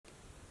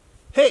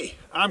Hey,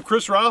 I'm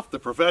Chris Roth, the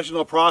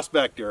professional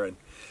prospector, and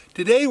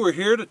today we're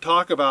here to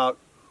talk about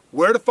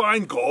where to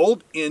find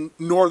gold in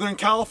Northern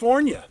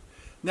California.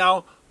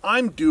 Now,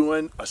 I'm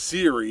doing a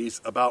series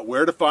about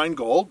where to find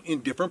gold in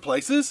different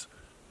places,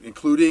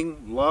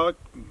 including,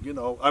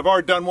 I've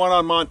already done one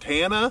on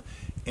Montana,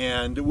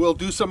 and we'll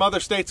do some other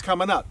states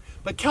coming up.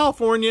 But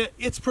California,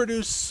 it's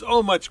produced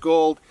so much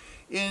gold,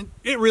 and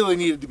it really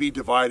needed to be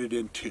divided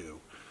in two.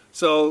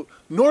 So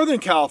Northern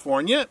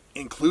California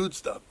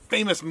includes the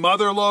famous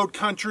Mother Lode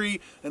country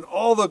and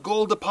all the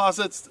gold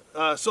deposits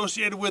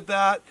associated with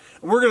that.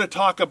 And we're going to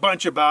talk a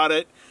bunch about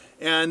it.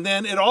 And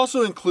then it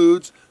also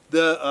includes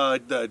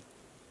the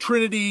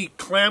Trinity,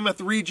 Klamath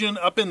region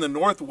up in the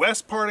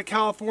northwest part of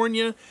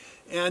California.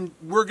 And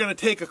we're going to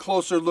take a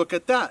closer look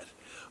at that.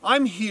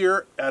 I'm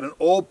here at an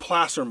old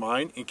placer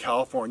mine in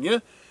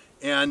California.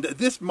 And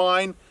this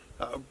mine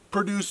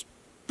produced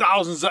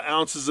thousands of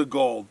ounces of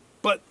gold.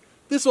 But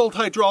this old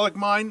hydraulic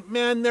mine,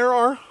 man, there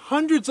are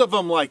hundreds of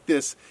them like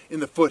this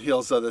in the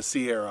foothills of the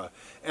Sierra.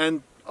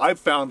 And I've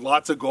found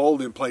lots of gold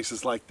in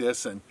places like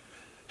this, and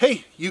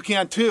hey, you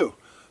can too.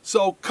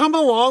 So come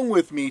along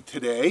with me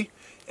today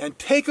and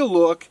take a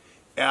look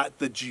at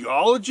the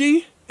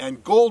geology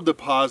and gold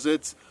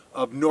deposits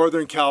of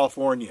Northern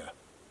California.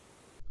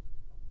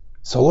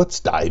 So let's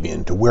dive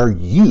into where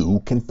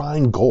you can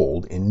find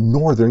gold in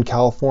Northern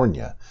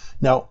California.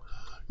 Now,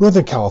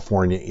 Northern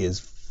California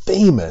is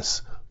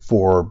famous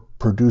for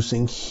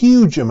producing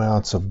huge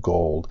amounts of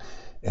gold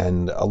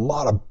and a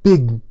lot of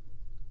big,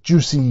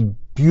 juicy,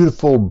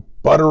 beautiful,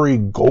 buttery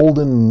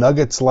golden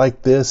nuggets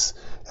like this,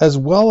 as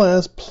well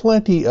as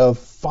plenty of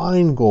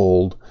fine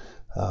gold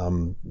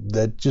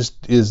that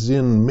just is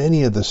in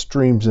many of the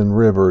streams and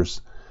rivers.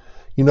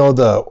 You know,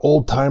 the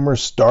old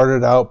timers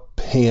started out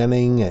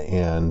panning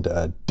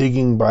and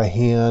digging by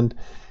hand,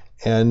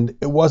 and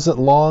it wasn't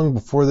long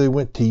before they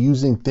went to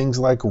using things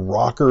like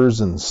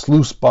rockers and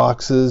sluice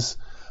boxes.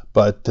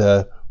 But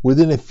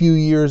within a few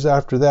years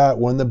after that,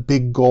 when the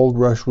big gold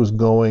rush was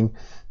going,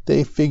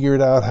 they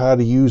figured out how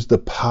to use the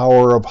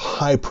power of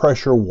high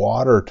pressure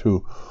water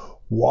to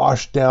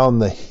wash down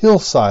the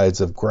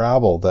hillsides of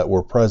gravel that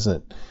were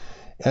present.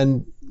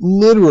 And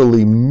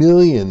literally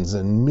millions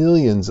and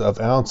millions of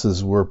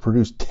ounces were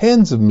produced,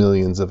 tens of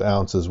millions of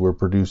ounces were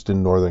produced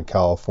in Northern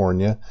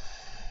California.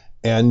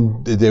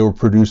 And they were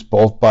produced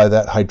both by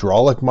that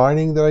hydraulic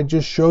mining that I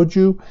just showed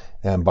you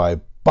and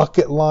by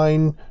bucket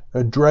line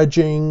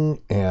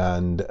dredging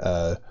and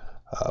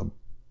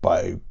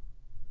by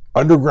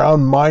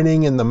underground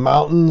mining in the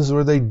mountains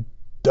where they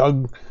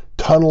dug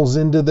tunnels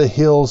into the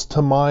hills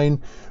to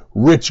mine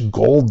rich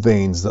gold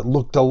veins that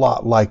looked a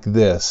lot like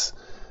this.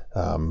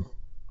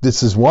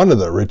 This is one of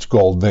the rich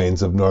gold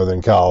veins of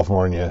Northern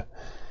California.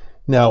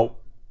 Now,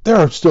 there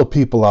are still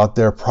people out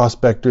there,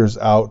 prospectors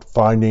out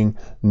finding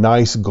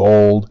nice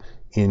gold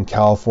in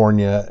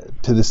California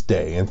to this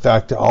day. In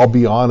fact, I'll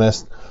be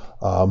honest,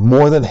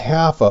 more than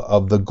half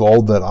of the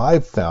gold that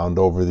I've found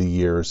over the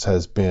years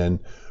has been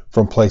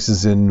from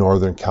places in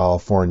Northern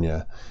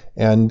California.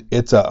 And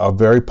it's a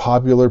very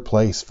popular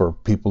place for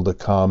people to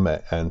come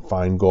and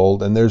find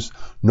gold. And there's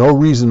no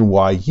reason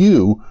why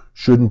you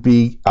shouldn't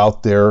be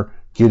out there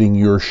getting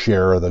your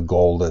share of the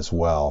gold as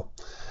well.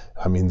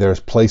 I mean,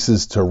 there's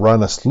places to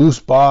run a sluice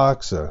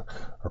box or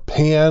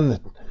pan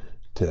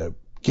to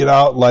get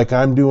out like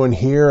I'm doing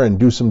here and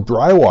do some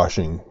dry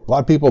washing. A lot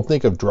of people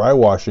think of dry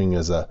washing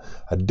as a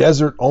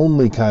desert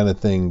only kind of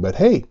thing, but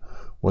hey,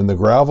 when the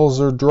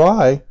gravels are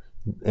dry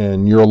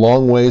and you're a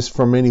long ways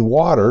from any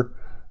water,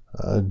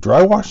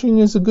 dry washing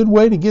is a good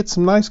way to get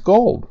some nice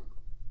gold.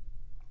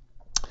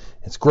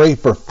 It's great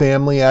for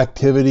family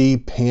activity,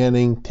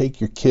 panning,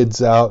 take your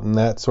kids out and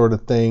that sort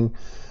of thing.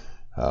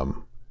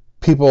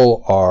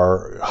 People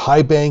are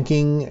high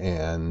banking,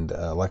 and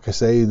like I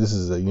say, this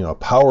is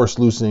power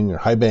sluicing or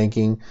high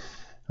banking,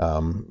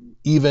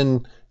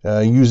 even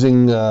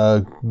using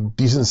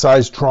decent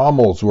sized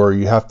trommels where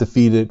you have to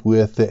feed it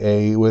with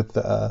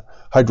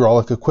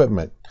hydraulic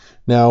equipment.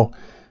 Now,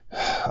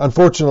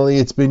 unfortunately,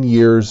 it's been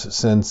years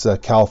since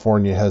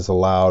California has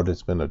allowed.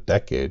 It's been a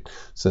decade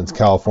since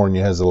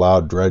California has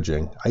allowed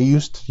dredging. I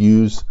used to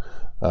use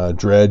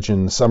dredge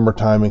in the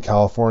summertime in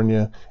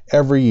California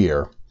every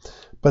year,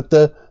 but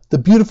the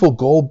beautiful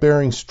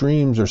gold-bearing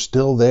streams are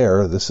still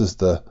there. This is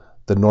the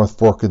North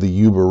Fork of the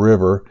Yuba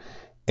River.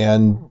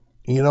 And,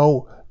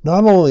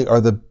 not only are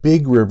the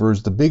big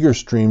rivers, the bigger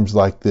streams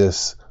like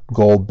this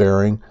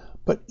gold-bearing,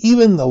 but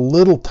even the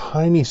little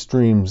tiny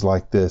streams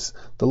like this,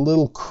 the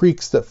little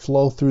creeks that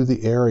flow through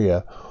the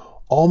area,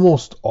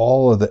 almost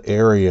all of the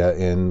area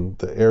in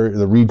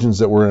the regions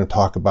that we're going to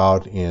talk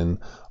about on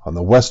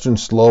the western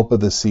slope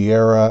of the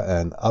Sierra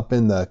and up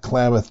in the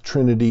Klamath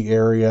Trinity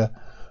area,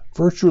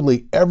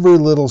 virtually every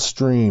little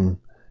stream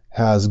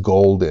has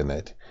gold in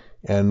it.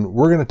 And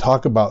we're going to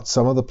talk about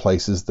some of the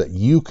places that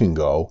you can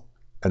go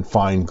and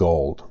find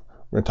gold.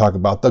 We're going to talk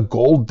about the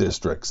gold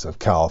districts of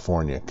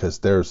California because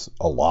there's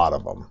a lot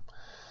of them.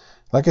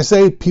 Like I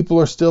say, people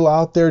are still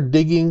out there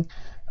digging.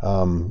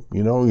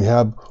 You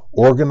have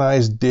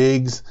organized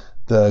digs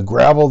The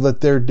gravel that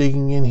they're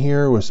digging in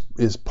here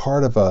is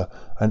part of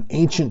an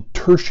ancient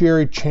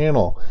tertiary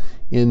channel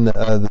in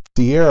the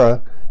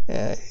Sierra.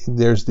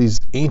 There's these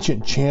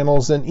ancient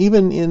channels, and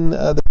even in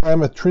the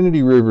Klamath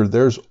Trinity River,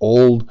 there's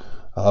old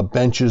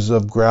benches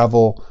of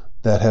gravel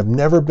that have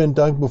never been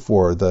dug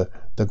before. The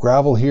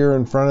gravel here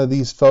in front of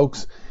these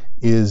folks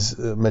is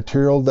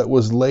material that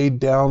was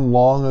laid down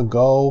long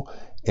ago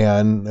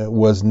and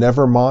was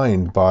never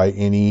mined by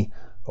any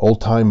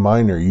old-time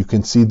miner. You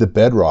can see the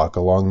bedrock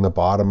along the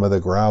bottom of the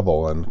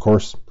gravel, and of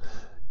course,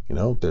 you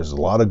know, there's a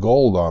lot of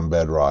gold on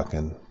bedrock,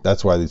 and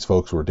that's why these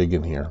folks were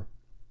digging here.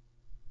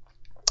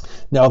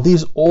 Now,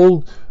 these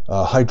old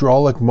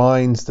hydraulic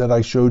mines that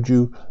I showed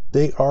you,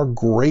 they are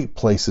great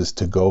places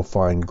to go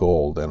find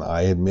gold, and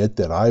I admit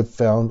that I've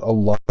found a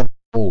lot of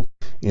gold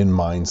in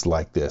mines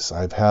like this.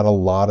 I've had a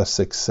lot of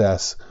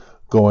success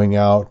going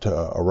out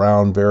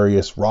around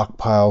various rock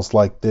piles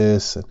like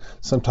this, and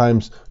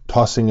sometimes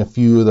tossing a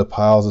few of the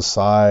piles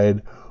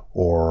aside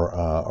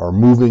or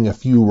moving a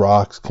few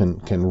rocks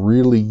can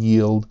really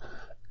yield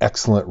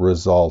excellent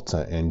results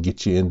and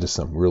get you into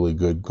some really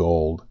good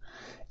gold.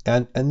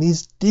 And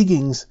these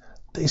diggings,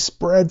 they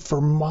spread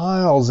for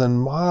miles and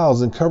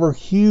miles and cover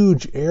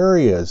huge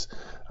areas.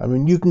 I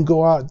mean, you can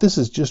go out, this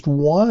is just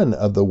one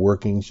of the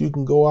workings. You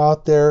can go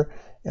out there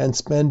and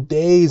spend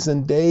days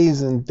and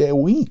days and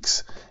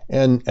weeks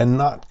and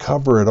not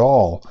cover it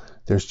all.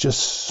 There's just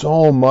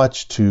so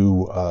much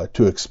to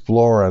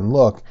explore and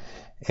look,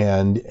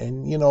 and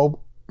you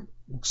know,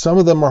 some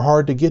of them are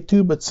hard to get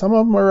to, but some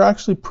of them are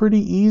actually pretty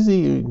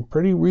easy,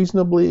 pretty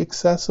reasonably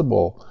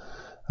accessible.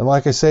 And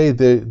like I say,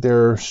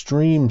 there are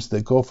streams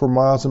that go for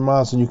miles and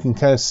miles, and you can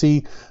kind of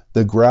see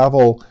the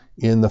gravel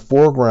in the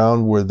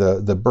foreground where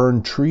the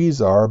burned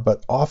trees are,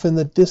 but off in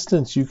the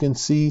distance you can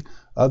see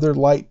other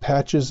light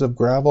patches of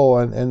gravel,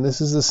 and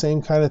this is the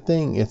same kind of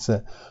thing. It's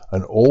an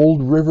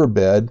old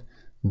riverbed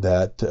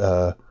that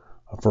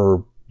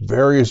for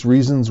various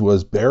reasons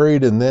was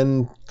buried and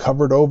then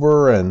covered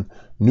over, and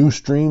new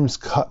streams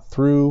cut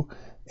through,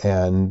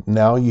 and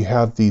now you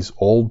have these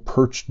old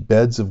perched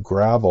beds of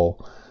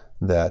gravel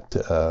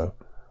that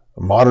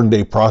modern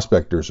day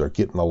prospectors are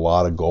getting a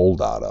lot of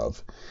gold out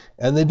of.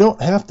 And they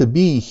don't have to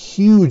be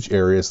huge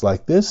areas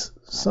like this.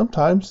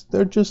 Sometimes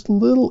they're just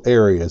little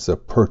areas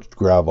of perched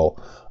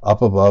gravel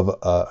up above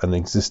an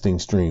existing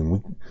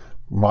stream.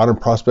 Modern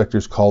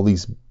prospectors call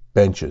these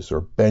benches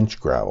or bench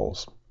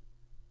gravels.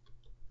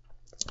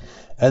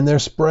 And they're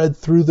spread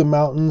through the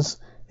mountains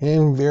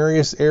in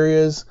various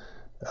areas.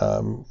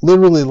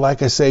 Literally,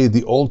 like I say,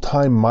 the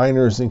old-time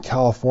miners in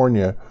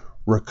California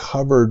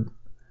recovered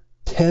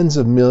tens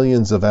of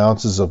millions of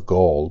ounces of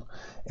gold.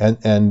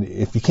 And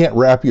if you can't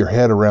wrap your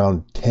head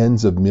around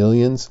tens of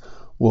millions,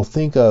 well,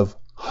 think of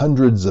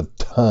hundreds of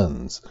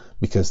tons,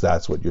 because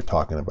that's what you're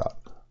talking about.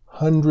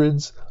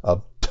 Hundreds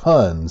of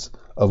tons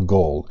of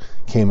gold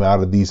came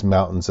out of these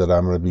mountains that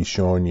I'm going to be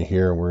showing you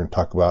here, and we're going to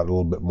talk about it a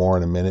little bit more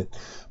in a minute.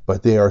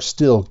 But they are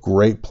still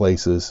great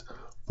places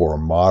for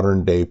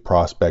modern day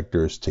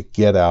prospectors to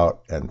get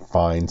out and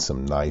find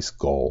some nice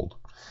gold.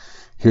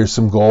 Here's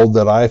some gold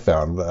that I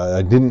found.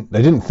 I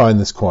didn't find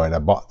this coin. I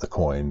bought the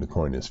coin. The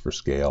coin is for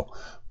scale.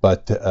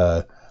 But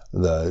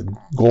the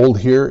gold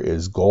here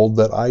is gold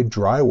that I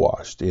dry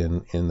washed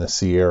in the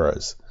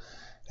Sierras.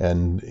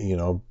 And, you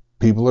know,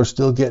 people are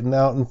still getting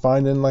out and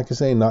finding, like I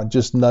say, not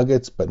just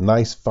nuggets, but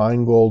nice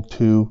fine gold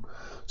too.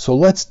 So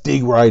let's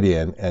dig right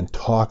in and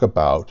talk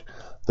about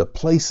the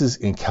places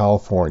in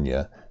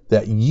California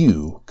that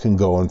you can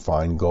go and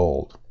find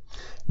gold.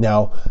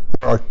 Now,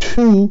 there are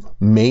two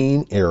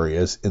main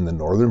areas in the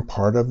northern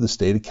part of the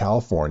state of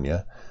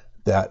California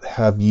that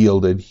have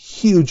yielded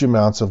huge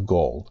amounts of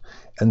gold.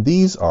 And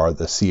these are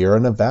the Sierra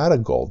Nevada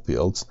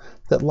goldfields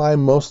that lie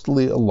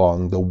mostly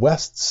along the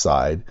west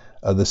side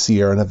of the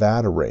Sierra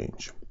Nevada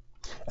range.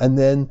 And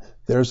then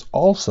there's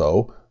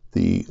also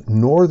the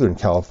Northern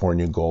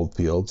California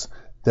goldfields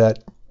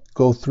that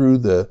go through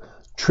the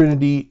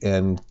Trinity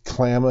and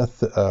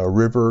Klamath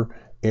River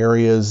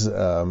areas,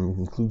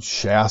 include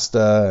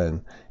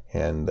Shasta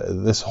and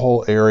this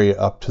whole area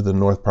up to the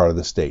north part of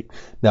the state.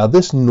 Now,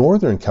 this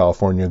Northern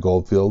California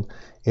goldfield,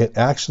 it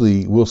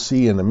actually, we'll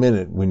see in a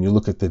minute when you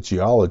look at the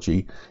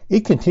geology,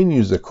 it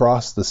continues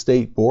across the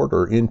state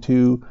border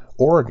into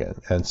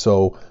Oregon. And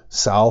so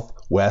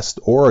southwest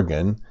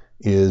Oregon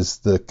is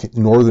the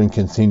northern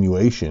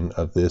continuation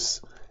of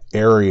this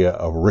area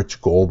of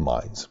rich gold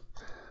mines.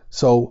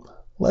 So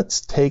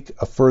let's take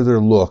a further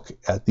look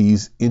at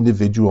these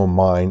individual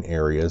mine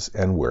areas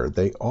and where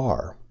they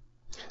are.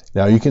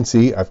 Now you can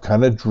see I've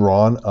kind of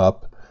drawn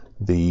up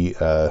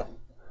a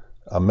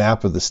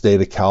map of the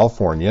state of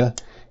California,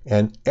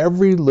 and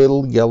every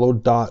little yellow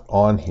dot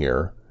on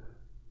here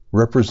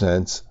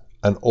represents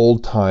an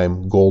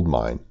old-time gold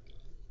mine.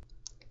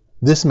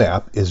 This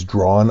map is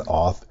drawn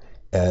off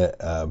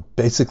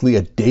basically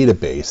a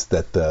database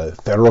that the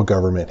federal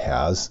government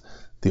has.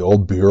 The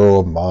old Bureau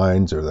of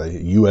Mines, or the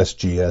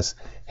USGS,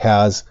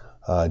 has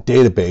a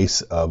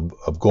database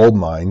of gold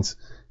mines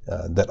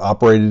that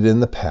operated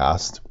in the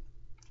past.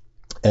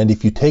 And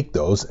if you take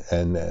those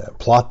and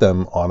plot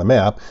them on a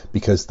map,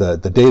 because the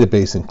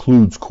database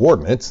includes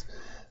coordinates,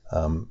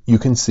 you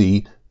can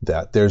see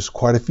that there's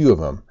quite a few of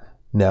them.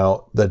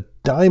 Now, the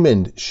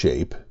diamond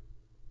shape,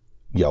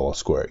 yellow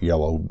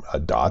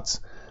dots,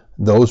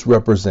 those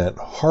represent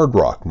hard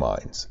rock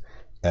mines.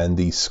 And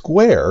the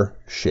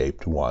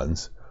square-shaped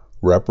ones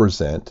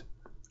represent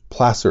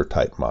placer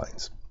type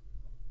mines.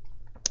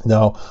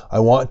 Now, I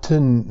want to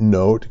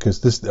note,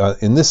 because this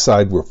in this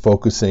side we're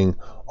focusing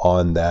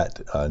on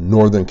that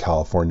Northern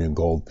California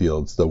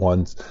goldfields, the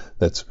ones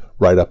that's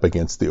right up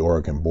against the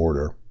Oregon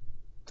border.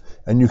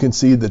 And you can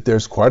see that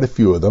there's quite a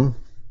few of them.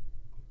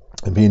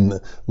 I mean,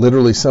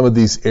 literally some of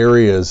these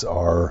areas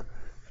are,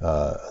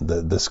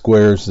 the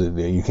squares,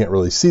 you can't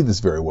really see this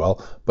very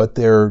well, but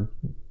they're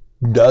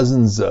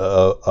dozens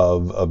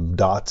of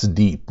dots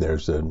deep.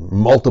 There's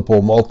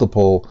multiple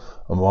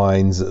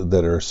mines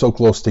that are so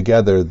close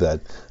together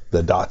that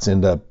the dots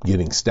end up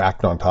getting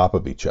stacked on top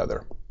of each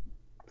other.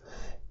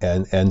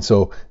 And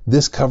so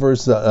this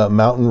covers the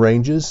mountain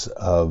ranges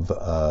of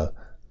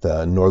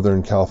the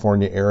Northern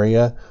California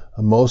area,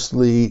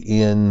 mostly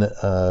in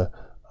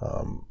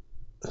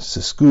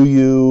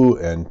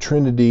Siskiyou and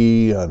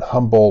Trinity and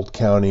Humboldt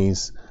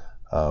counties,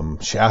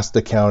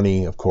 Shasta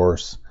County, of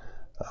course.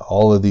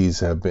 All of these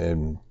have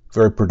been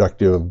very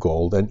productive of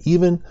gold. And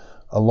even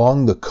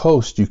along the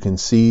coast, you can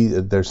see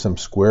that there's some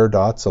square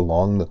dots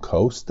along the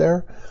coast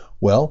there.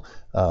 Well,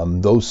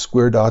 those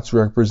square dots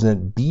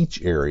represent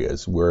beach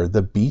areas where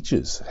the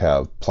beaches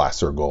have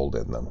placer gold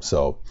in them.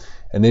 So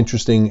an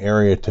interesting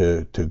area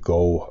to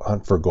go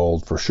hunt for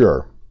gold for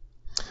sure.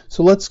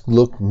 So let's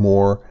look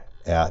more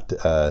at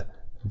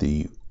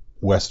the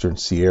Western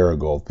Sierra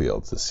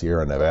goldfields, the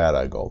Sierra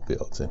Nevada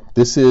goldfields. And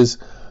this is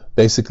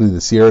basically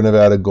the Sierra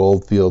Nevada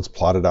goldfields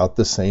plotted out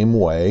the same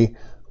way,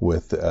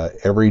 with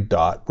every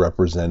dot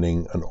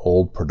representing an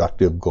old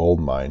productive gold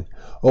mine.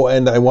 Oh,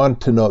 and I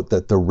want to note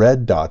that the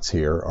red dots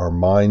here are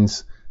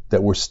mines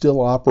that were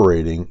still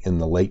operating in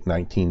the late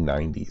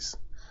 1990s.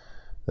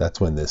 That's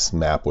when this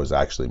map was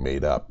actually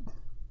made up.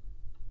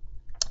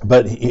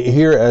 But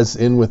here, as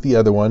in with the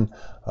other one,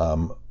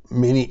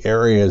 many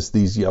areas,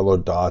 these yellow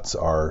dots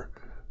are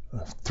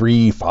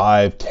 3,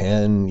 5,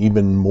 10,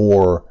 even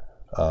more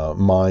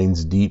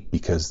mines deep,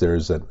 because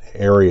there's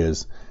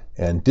areas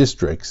and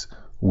districts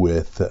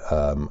with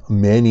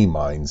many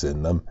mines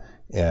in them.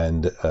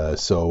 And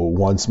so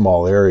one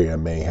small area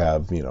may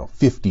have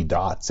 50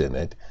 dots in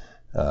it,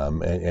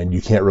 and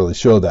you can't really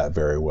show that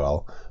very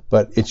well.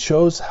 But it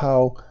shows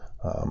how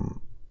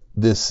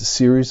this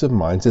series of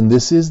mines, and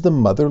this is the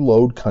Mother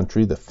Lode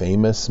country, the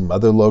famous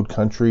Mother Lode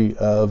country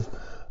of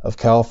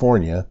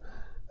California,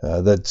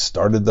 that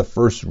started the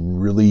first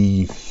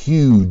really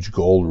huge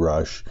gold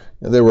rush.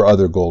 Now, there were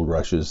other gold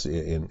rushes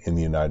in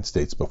the United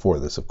States before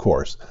this, of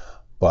course,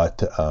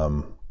 but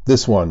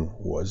this one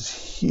was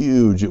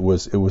huge. It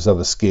was of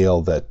a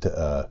scale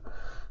that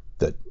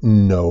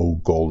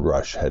no gold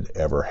rush had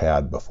ever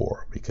had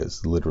before,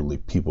 because literally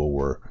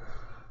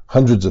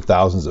hundreds of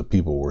thousands of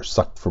people were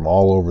sucked from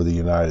all over the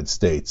United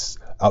States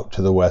out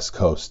to the West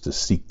Coast to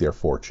seek their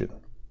fortune.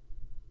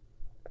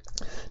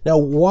 Now,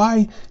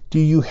 why do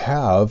you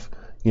have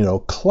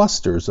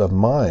clusters of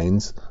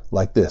mines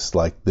like this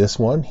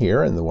one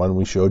here and the one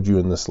we showed you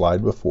in the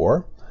slide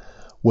before?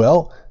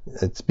 Well,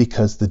 it's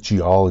because the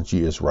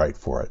geology is right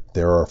for it.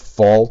 There are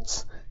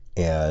faults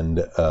and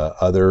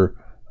other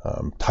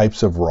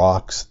types of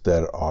rocks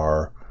that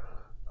are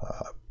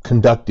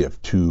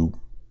conductive to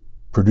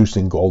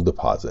producing gold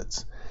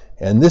deposits.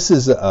 And this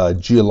is a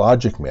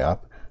geologic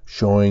map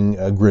showing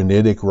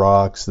granitic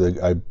rocks.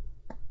 I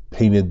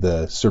painted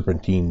the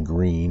serpentine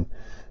green.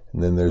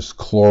 And then there's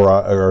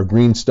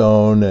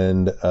greenstone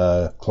and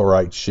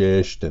chlorite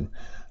schist and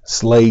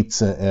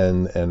slates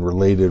and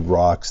related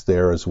rocks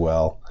there as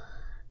well.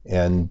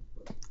 And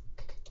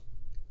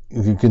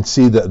you can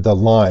see the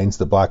lines,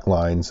 the black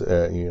lines,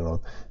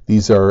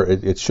 these are,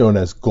 it's shown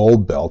as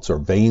gold belts or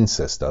vein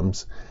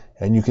systems.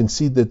 And you can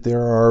see that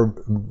there are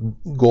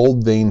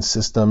gold vein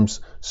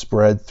systems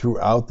spread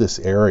throughout this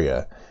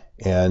area.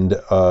 And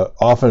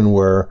often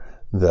where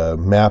the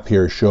map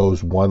here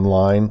shows one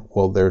line,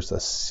 well, there's a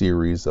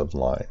series of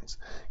lines.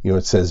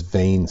 It says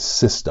vein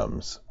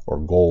systems or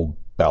gold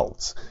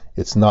belts.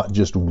 It's not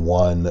just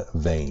one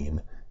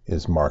vein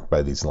is marked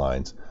by these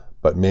lines,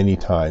 but many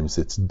times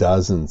it's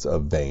dozens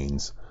of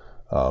veins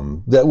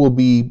that will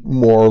be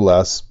more or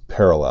less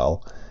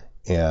parallel,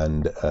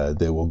 and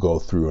they will go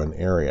through an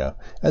area.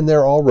 And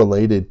they're all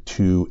related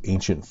to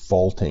ancient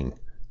faulting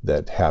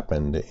that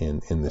happened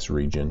in this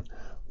region,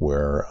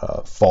 where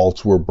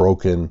faults were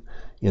broken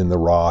in the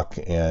rock,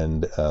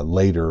 and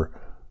later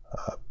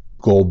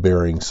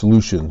gold-bearing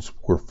solutions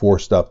were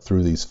forced up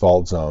through these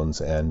fault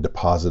zones and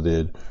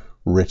deposited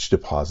rich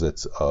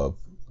deposits of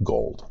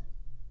gold.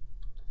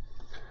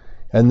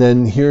 And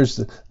then here's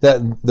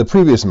the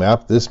previous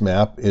map. This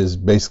map is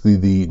basically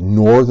the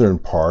northern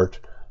part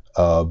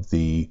of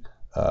the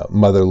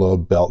Mother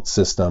Lode belt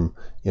system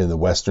in the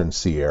Western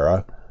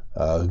Sierra.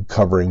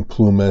 covering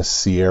Plumas,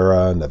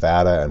 Sierra,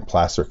 Nevada, and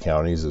Placer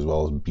counties, as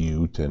well as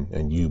Butte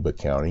and Yuba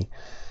County.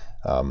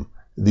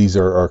 These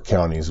are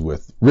counties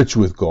rich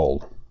with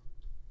gold.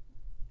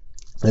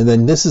 And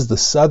then this is the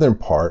southern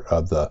part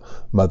of the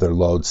Mother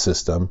Lode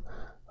system,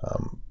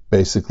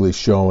 basically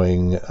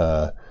showing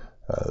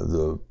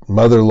the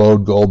Mother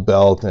Lode gold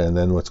belt and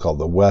then what's called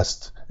the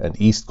west and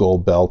east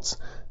gold belts.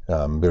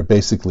 They're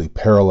basically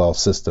parallel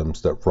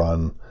systems that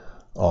run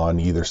on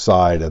either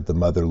side of the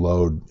Mother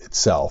Lode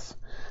itself.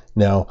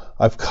 Now,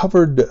 I've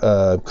colored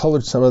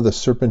some of the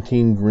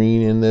serpentine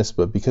green in this,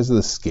 but because of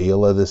the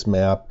scale of this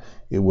map,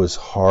 it was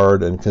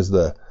hard, and because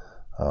the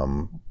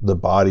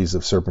bodies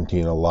of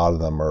serpentine, a lot of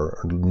them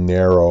are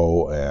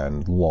narrow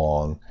and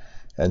long,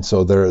 and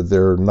so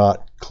they're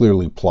not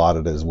clearly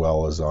plotted as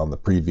well as on the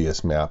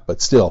previous map.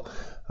 But still,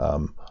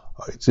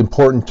 it's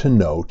important to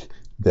note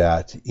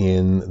that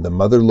in the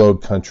Mother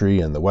Lode country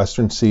and the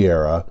Western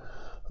Sierra,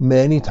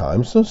 many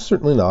times, so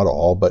certainly not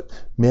all, but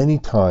many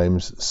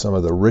times some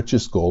of the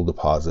richest gold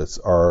deposits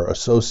are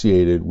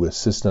associated with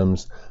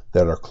systems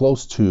that are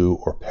close to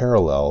or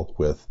parallel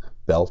with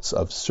belts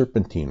of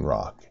serpentine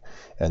rock.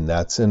 And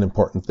that's an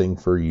important thing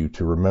for you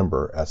to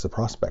remember as a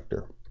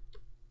prospector.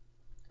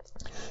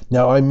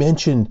 Now, I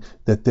mentioned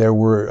that there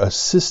was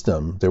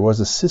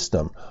a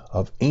system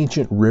of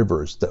ancient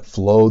rivers that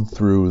flowed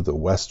through the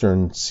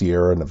western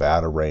Sierra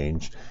Nevada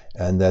range,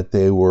 and that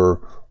they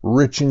were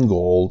rich in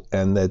gold,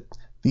 and that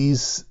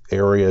these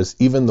areas,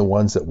 even the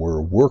ones that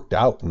were worked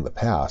out in the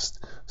past,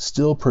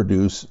 still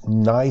produce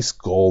nice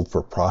gold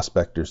for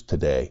prospectors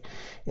today.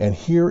 And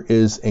here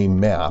is a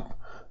map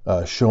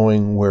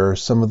showing where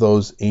some of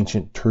those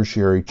ancient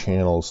tertiary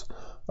channels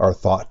are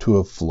thought to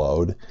have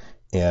flowed,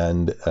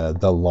 and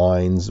the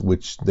lines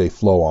which they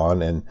flow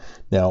on. And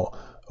now,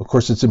 of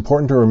course, it's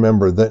important to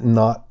remember that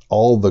not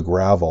all the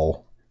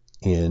gravel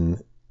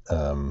in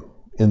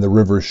the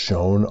rivers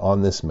shown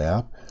on this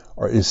map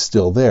is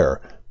still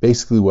there.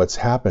 Basically, what's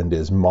happened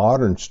is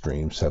modern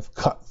streams have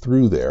cut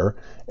through there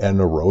and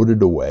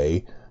eroded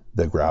away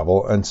the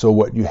gravel, and so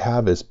what you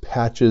have is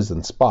patches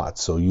and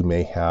spots. So you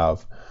may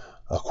have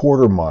a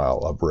quarter mile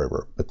of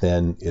river, but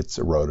then it's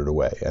eroded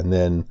away, and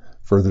then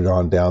further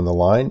on down the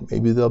line,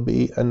 maybe there'll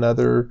be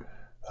another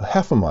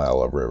half a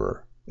mile of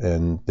river,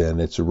 and then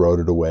it's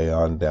eroded away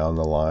on down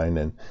the line,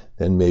 and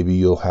then maybe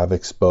you'll have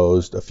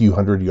exposed a few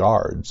hundred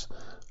yards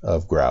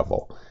of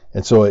gravel.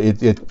 And so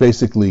it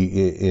basically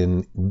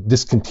in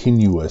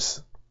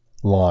discontinuous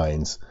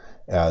lines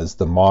as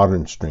the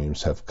modern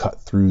streams have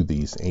cut through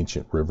these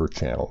ancient river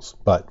channels.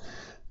 But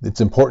it's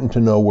important to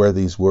know where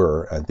these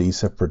were, and these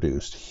have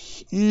produced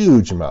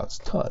huge amounts,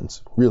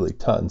 tons, really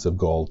tons of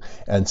gold,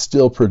 and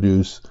still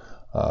produce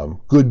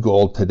good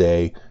gold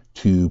today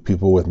to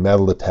people with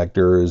metal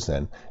detectors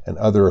and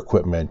other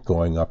equipment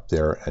going up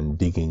there and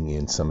digging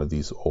in some of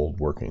these old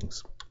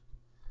workings.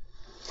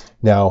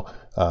 Now,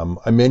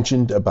 I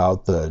mentioned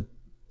about the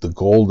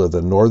gold of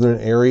the northern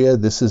area.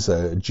 This is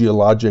a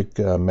geologic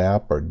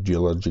map or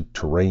geologic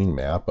terrain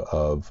map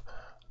of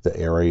the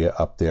area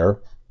up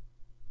there.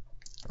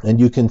 And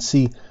you can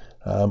see,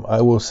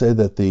 I will say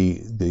that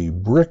the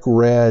brick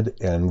red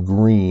and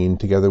green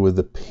together with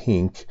the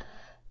pink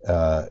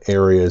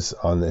areas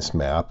on this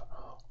map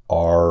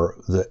are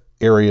the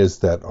areas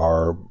that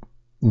are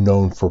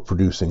known for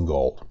producing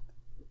gold.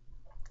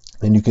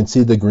 And you can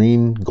see the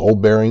green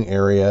gold-bearing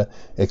area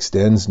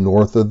extends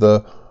north of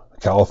the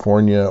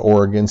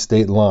California-Oregon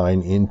state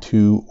line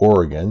into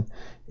Oregon,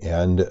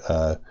 and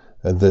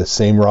the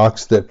same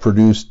rocks that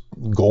produced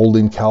gold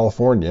in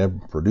California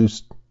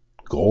produced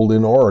gold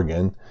in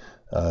Oregon,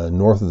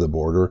 north of the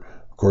border.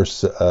 Of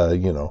course,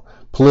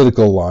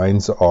 political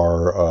lines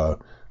are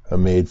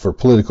made for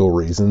political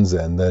reasons,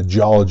 and the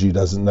geology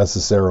doesn't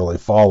necessarily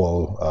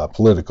follow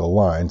political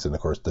lines. And of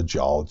course, the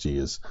geology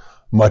is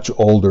much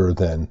older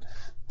than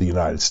the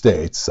United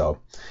States. So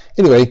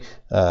anyway,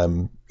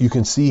 you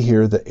can see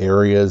here the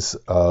areas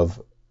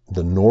of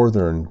the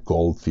northern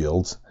gold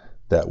fields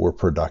that were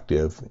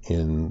productive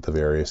in the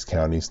various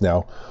counties.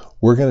 Now,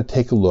 we're going to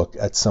take a look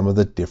at some of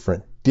the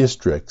different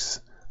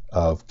districts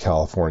of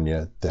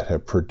California that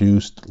have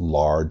produced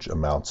large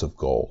amounts of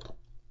gold.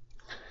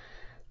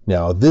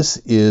 Now, this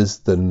is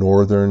the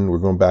northern, we're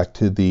going back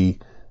to the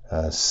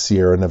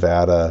Sierra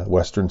Nevada,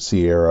 Western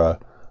Sierra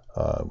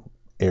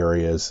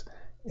areas,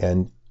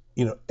 and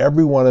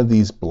every one of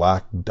these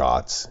black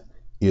dots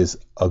is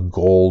a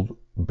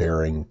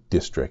gold-bearing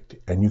district.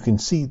 And you can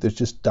see there's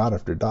just dot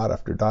after dot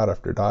after dot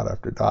after dot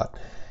after dot.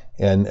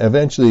 And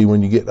eventually,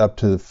 when you get up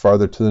to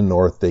farther to the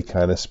north, they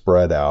kind of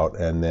spread out.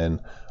 And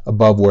then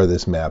above where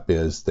this map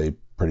is, they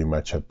pretty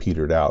much have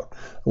petered out.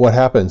 What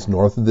happens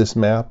north of this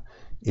map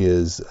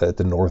is at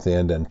the north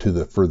end and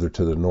further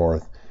to the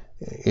north,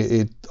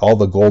 all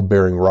the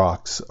gold-bearing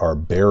rocks are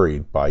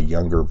buried by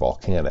younger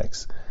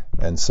volcanics.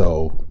 And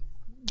so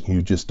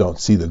you just don't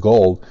see the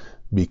gold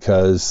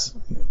because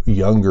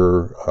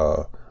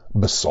younger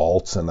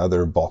basalts and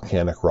other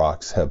volcanic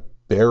rocks have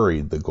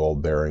buried the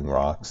gold-bearing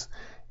rocks,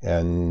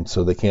 and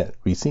so they can't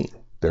be seen.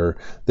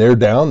 they're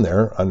down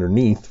there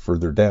underneath,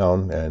 further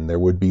down, and there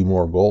would be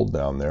more gold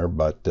down there.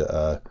 But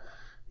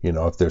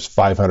if there's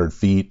 500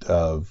 feet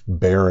of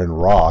barren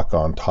rock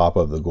on top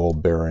of the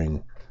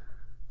gold-bearing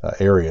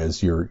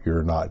areas,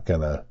 you're not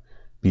gonna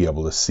be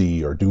able to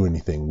see or do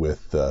anything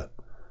with the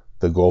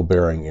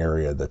gold-bearing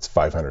area that's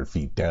 500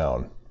 feet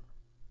down.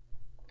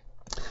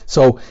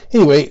 So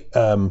anyway,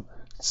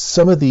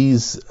 some of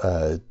these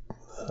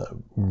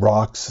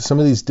rocks, some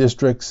of these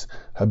districts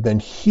have been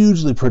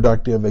hugely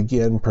productive,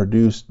 again,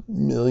 produced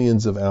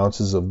millions of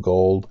ounces of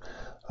gold.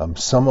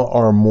 Some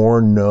are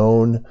more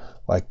known,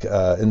 like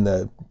in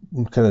the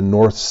kind of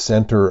north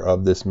center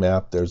of this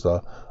map, there's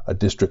a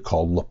district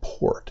called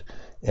LaPorte.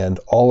 And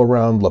all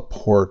around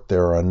LaPorte,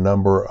 there are a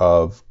number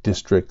of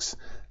districts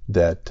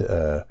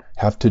that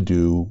have to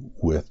do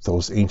with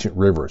those ancient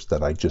rivers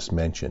that I just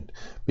mentioned,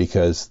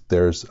 because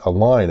there's a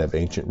line of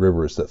ancient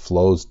rivers that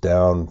flows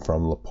down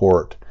from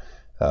LaPorte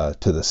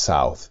to the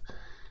south.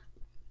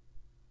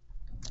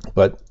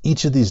 But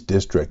each of these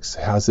districts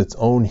has its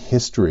own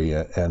history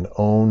and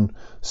own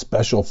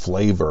special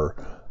flavor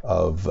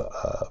of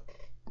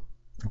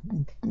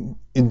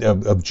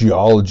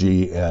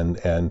geology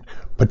and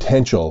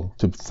potential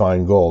to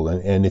find gold.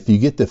 And if you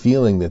get the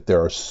feeling that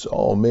there are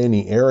so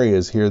many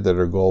areas here that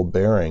are gold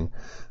bearing,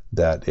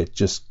 that it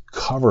just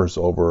covers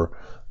over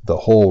the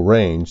whole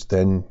range,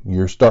 then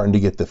you're starting to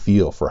get the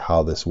feel for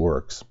how this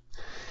works.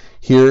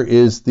 Here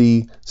is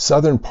the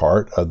southern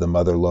part of the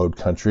Mother Lode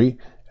country,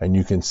 and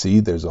you can see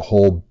there's a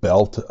whole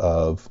belt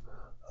of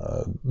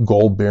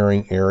gold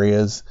bearing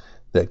areas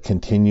that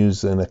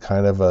continues in a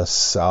kind of a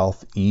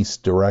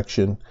southeast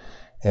direction.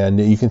 And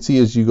you can see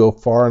as you go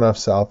far enough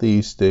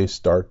southeast, they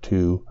start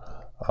to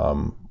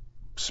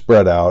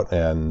spread out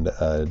and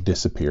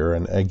disappear.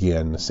 And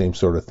again, the same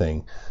sort of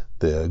thing.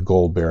 The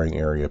gold-bearing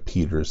area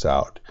peters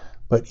out.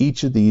 But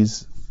each of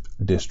these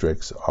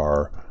districts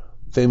are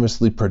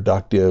famously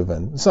productive,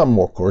 and some,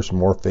 of course,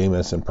 more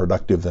famous and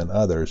productive than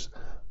others.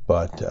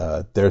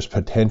 But there's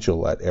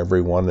potential at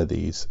every one of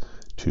these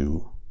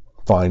to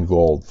find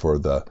gold for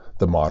the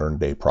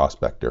modern-day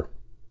prospector.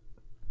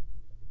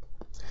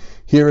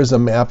 Here is a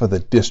map of the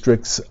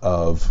districts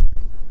of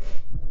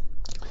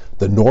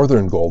the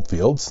northern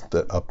goldfields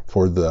up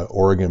toward the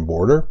Oregon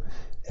border,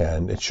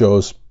 and it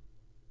shows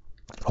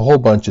a whole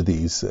bunch of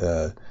these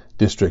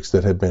districts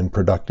that have been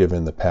productive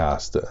in the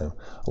past. A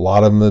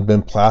lot of them have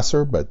been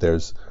placer, but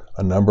there's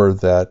a number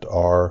that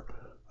are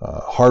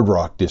hard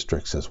rock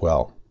districts as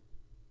well.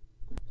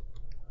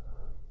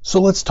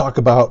 So let's talk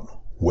about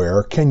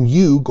where can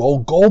you go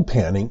gold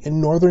panning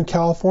in Northern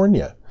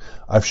California.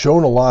 I've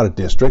shown a lot of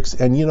districts,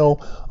 and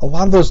a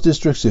lot of those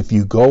districts, if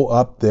you go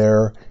up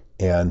there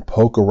and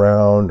poke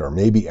around or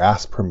maybe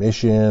ask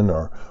permission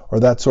or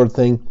that sort of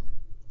thing,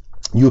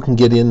 you can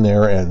get in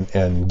there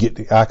and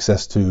get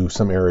access to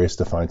some areas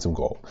to find some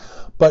gold.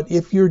 But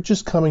if you're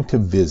just coming to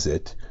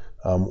visit,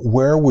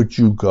 where would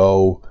you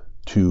go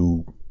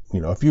to,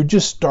 if you're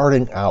just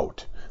starting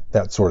out,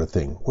 that sort of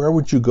thing, where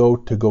would you go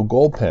to go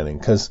gold panning?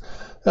 Because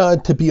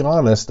to be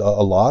honest, a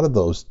lot of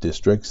those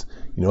districts,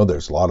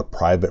 there's a lot of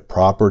private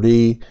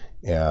property,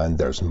 and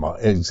there's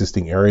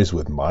existing areas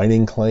with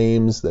mining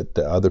claims that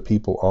other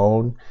people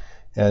own.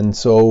 And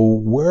so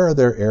where are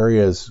there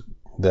areas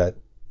that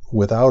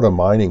without a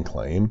mining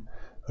claim,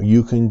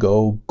 you can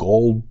go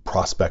gold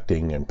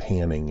prospecting and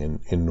panning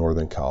in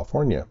Northern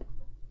California?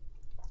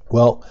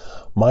 Well,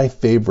 my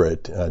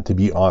favorite, to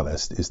be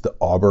honest, is the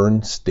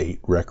Auburn State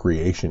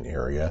Recreation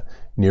Area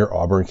near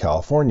Auburn,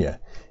 California.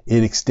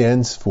 It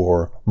extends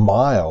for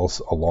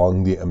miles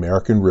along the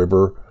American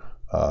River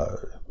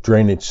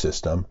drainage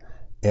system,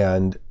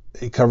 and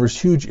it covers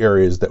huge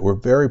areas that were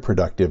very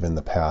productive in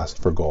the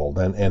past for gold.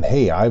 And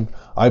hey,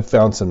 I've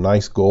found some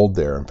nice gold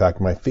there. In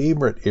fact, my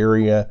favorite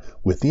area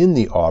within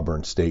the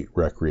Auburn State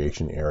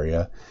Recreation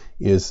Area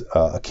is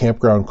a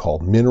campground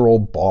called Mineral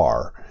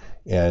Bar.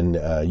 And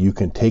you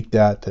can take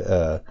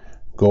that,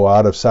 go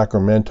out of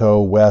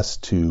Sacramento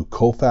west to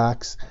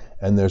Colfax,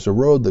 and there's a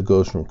road that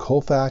goes from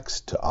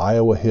Colfax to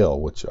Iowa Hill,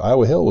 which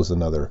Iowa Hill was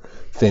another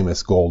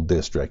famous gold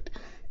district.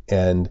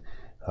 And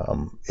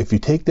if you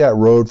take that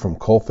road from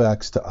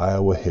Colfax to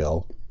Iowa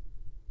Hill,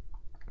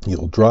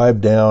 you'll drive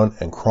down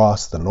and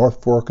cross the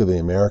North Fork of the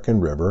American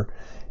River,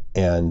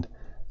 and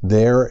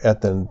there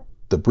at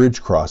the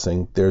bridge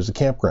crossing, there's a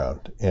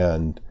campground.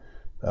 And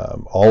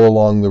all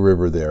along the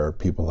river there,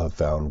 people have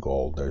found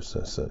gold. There's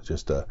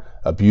just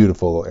a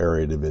beautiful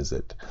area to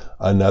visit.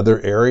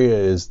 Another area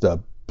is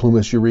the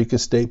Plumas Eureka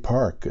State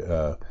Park.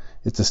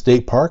 It's a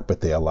state park,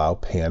 but they allow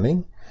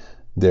panning.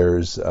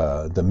 There's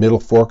the Middle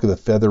Fork of the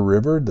Feather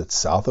River that's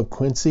south of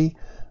Quincy.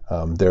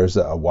 There's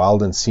a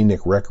wild and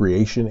scenic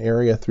recreation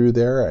area through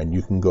there, and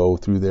you can go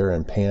through there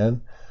and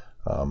pan.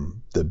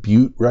 The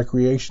Butte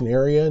Recreation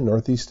Area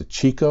northeast of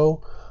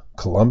Chico.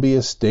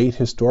 Columbia State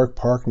Historic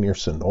Park near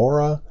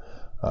Sonora.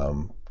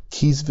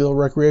 Keysville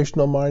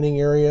Recreational Mining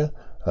Area,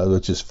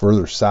 which is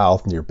further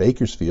south near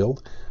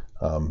Bakersfield.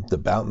 The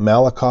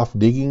Malakoff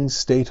Diggings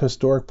State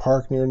Historic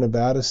Park near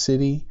Nevada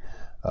City.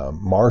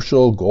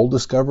 Marshall Gold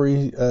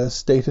Discovery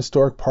State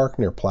Historic Park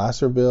near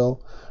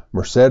Placerville,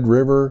 Merced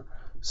River,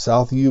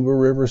 South Yuba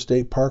River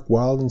State Park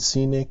Wild and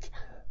Scenic,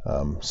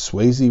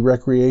 Swayze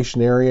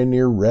Recreation Area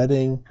near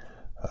Redding,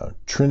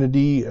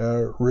 Trinity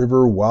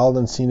River Wild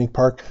and Scenic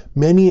Park.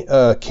 Many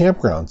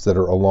campgrounds that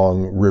are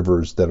along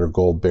rivers that are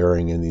gold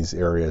bearing in these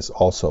areas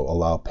also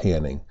allow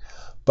panning.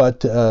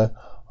 But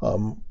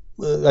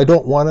I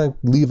don't want to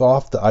leave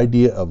off the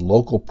idea of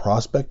local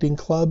prospecting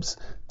clubs.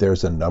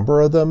 There's a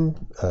number of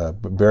them,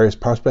 various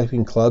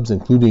prospecting clubs,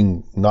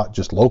 including not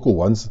just local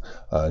ones,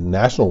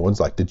 national ones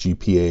like the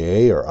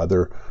GPAA or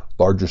other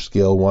larger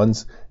scale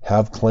ones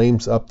have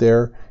claims up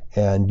there,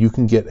 and you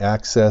can get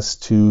access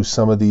to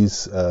some of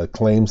these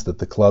claims that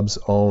the clubs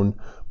own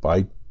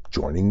by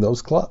joining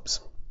those clubs.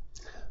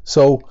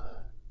 So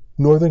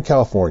Northern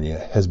California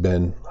has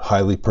been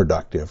highly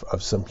productive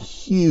of some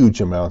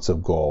huge amounts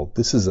of gold.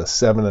 This is a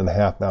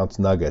 7.5 ounce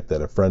nugget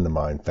that a friend of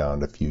mine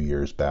found a few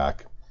years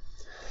back.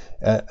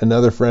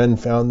 Another friend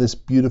found this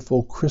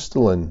beautiful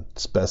crystalline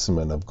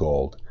specimen of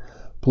gold.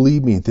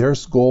 Believe me,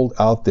 there's gold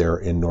out there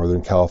in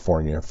Northern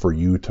California for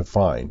you to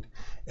find.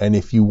 And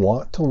if you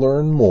want to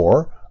learn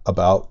more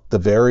about the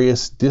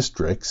various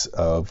districts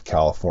of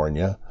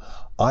California,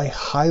 I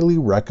highly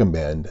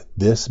recommend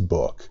this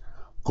book,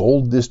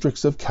 Gold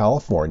Districts of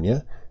California.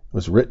 It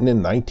was written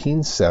in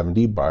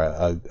 1970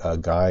 by a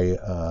guy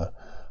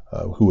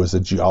who was a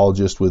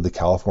geologist with the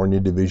California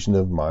Division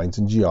of Mines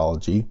and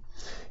Geology.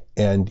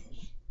 And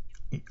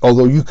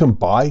although you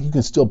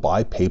can still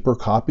buy paper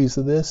copies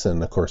of this,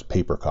 and of course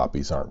paper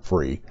copies aren't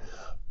free,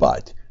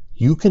 but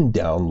you can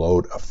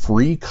download a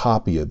free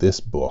copy of this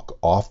book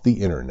off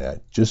the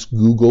internet. Just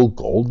Google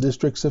Gold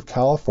Districts of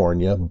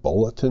California,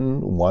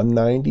 Bulletin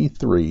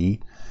 193,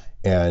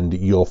 and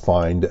you'll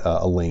find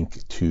a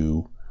link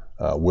to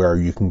where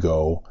you can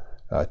go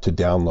to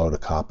download a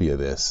copy of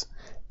this.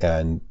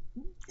 And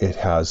it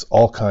has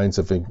all kinds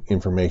of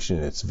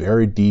information. It's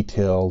very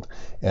detailed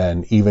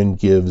and even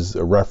gives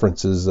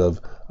references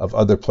of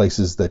other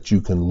places that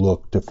you can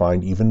look to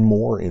find even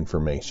more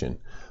information.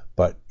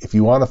 But if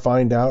you want to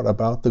find out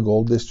about the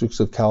gold districts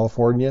of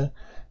California,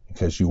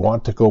 because you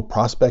want to go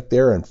prospect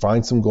there and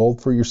find some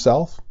gold for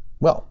yourself,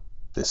 well,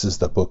 this is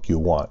the book you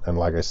want. And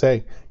like I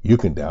say, you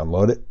can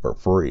download it for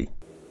free.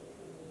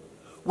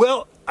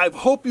 Well, I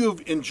hope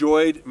you've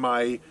enjoyed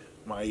my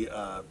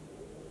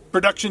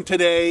production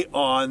today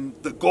on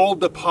the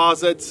gold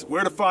deposits,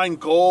 where to find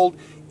gold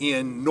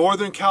in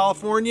Northern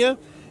California.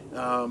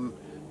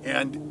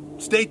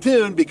 And stay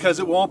tuned, because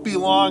it won't be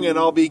long and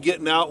I'll be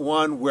getting out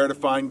one where to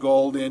find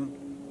gold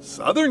in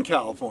Southern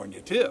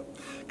California too,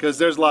 because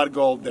there's a lot of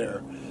gold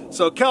there.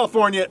 So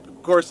California,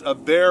 of course, a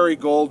very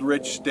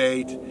gold-rich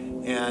state,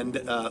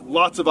 and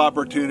lots of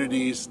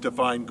opportunities to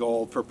find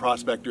gold for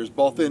prospectors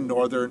both in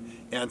Northern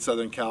and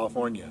Southern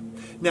California.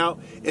 Now,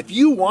 if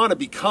you want to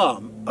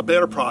become a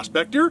better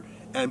prospector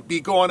and be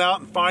going out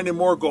and finding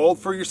more gold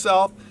for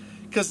yourself,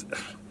 because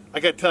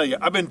I got to tell you,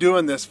 I've been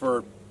doing this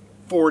for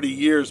 40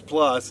 years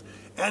plus,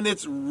 and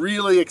it's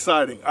really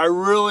exciting. I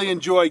really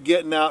enjoy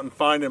getting out and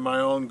finding my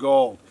own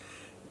gold.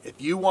 If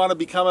you want to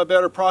become a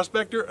better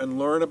prospector and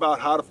learn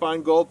about how to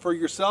find gold for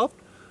yourself,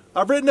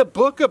 I've written a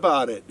book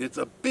about it. It's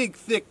a big,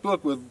 thick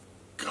book with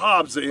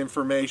gobs of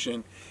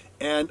information,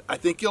 and I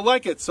think you'll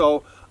like it.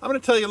 So I'm going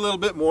to tell you a little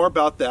bit more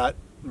about that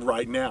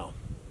right now.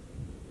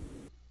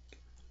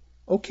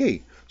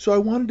 Okay, so I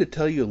wanted to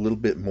tell you a little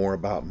bit more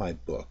about my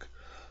book.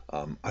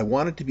 I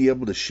wanted to be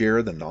able to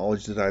share the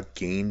knowledge that I've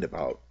gained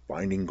about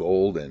finding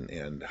gold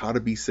and how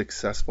to be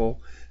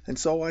successful. And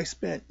so I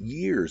spent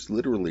years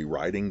literally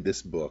writing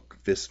this book,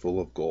 Fistful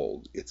of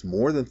Gold. It's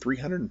more than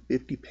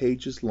 350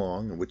 pages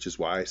long, which is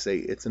why I say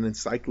it's an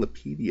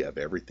encyclopedia of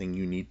everything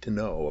you need to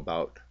know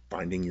about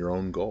finding your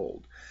own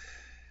gold.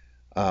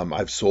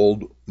 I've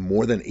sold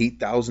more than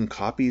 8,000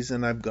 copies,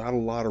 and I've got a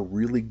lot of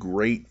really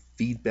great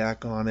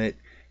feedback on it.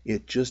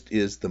 It just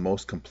is the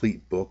most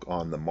complete book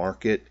on the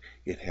market.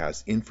 It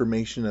has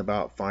information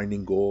about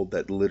finding gold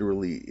that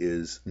literally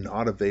is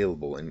not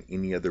available in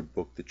any other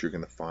book that you're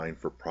going to find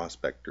for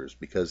prospectors,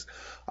 because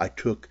I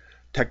took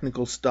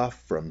technical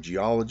stuff from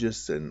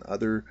geologists and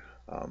other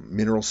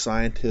mineral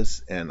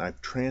scientists, and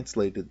I've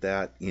translated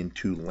that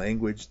into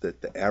language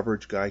that the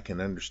average guy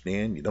can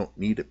understand. You don't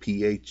need a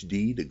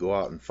PhD to go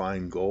out and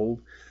find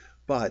gold,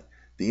 but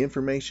the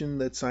information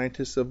that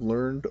scientists have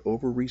learned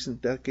over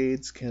recent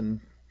decades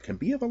can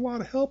be of a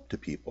lot of help to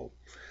people.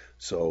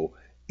 So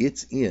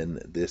it's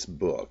in this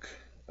book.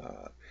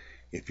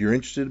 If you're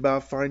interested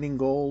about finding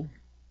gold,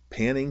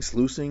 panning,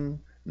 sluicing,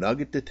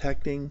 nugget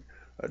detecting,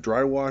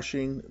 dry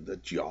washing, the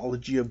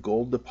geology of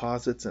gold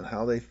deposits and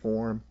how they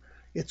form,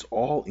 it's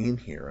all in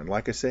here. And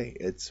like I say,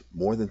 it's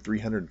more than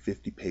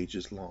 350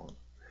 pages long.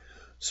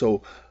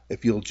 So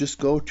if you'll just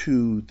go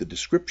to the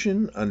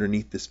description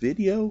underneath this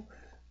video,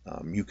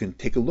 you can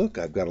take a look.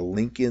 I've got a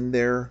link in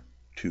there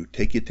to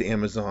take you to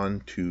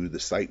Amazon, to the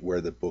site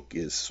where the book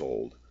is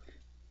sold.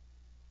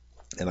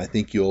 And I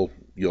think you'll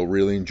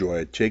really enjoy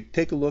it.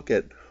 Take a look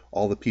at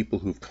all the people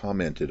who've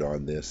commented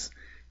on this,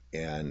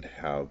 and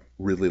have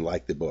really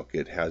liked the book.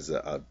 It has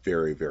a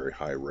very, very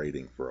high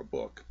rating for a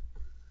book.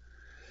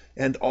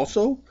 And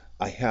also,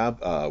 I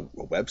have a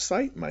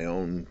website, my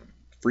own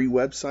free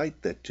website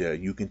that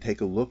you can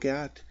take a look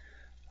at.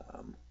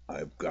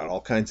 I've got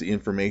all kinds of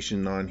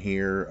information on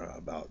here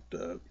about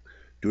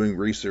doing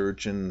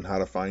research and how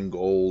to find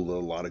gold, a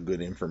lot of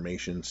good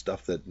information,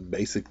 stuff that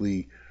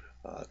basically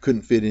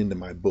couldn't fit into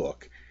my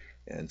book.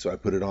 And so I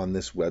put it on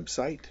this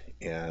website,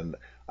 and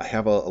I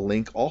have a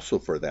link also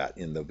for that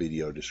in the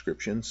video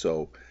description.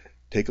 So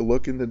take a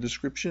look in the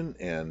description,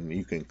 and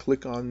you can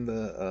click on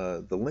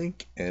the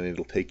link, and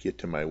it'll take you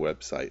to my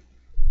website.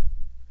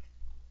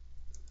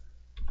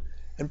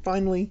 And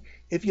finally,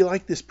 if you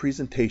like this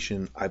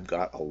presentation, I've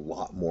got a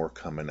lot more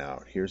coming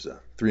out. Here's a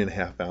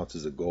 3.5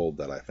 ounces of gold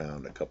that I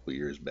found a couple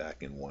years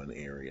back in one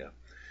area.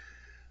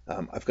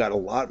 I've got a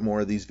lot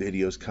more of these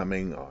videos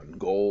coming on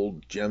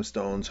gold,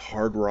 gemstones,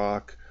 hard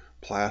rock,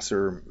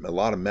 placer, a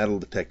lot of metal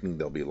detecting.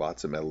 There'll be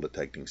lots of metal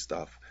detecting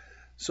stuff.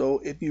 So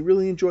if you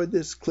really enjoyed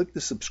this, click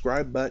the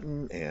subscribe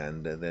button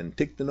and then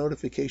tick the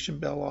notification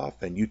bell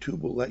off, and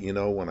YouTube will let you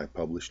know when I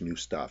publish new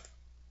stuff.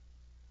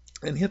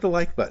 And hit the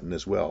like button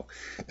as well.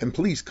 And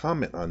please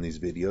comment on these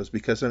videos,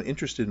 because I'm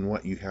interested in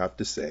what you have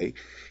to say,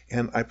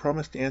 and I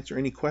promise to answer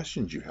any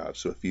questions you have.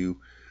 So if you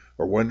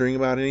are wondering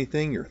about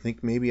anything, or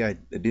think maybe I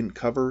didn't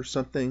cover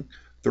something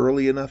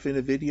thoroughly enough in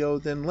a video,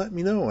 then let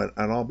me know, and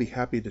I'll be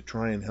happy to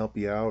try and help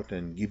you out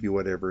and give you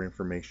whatever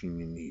information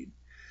you need.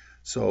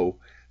 So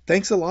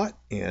thanks a lot,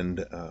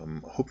 and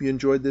hope you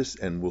enjoyed this,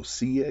 and we'll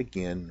see you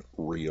again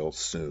real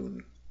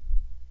soon.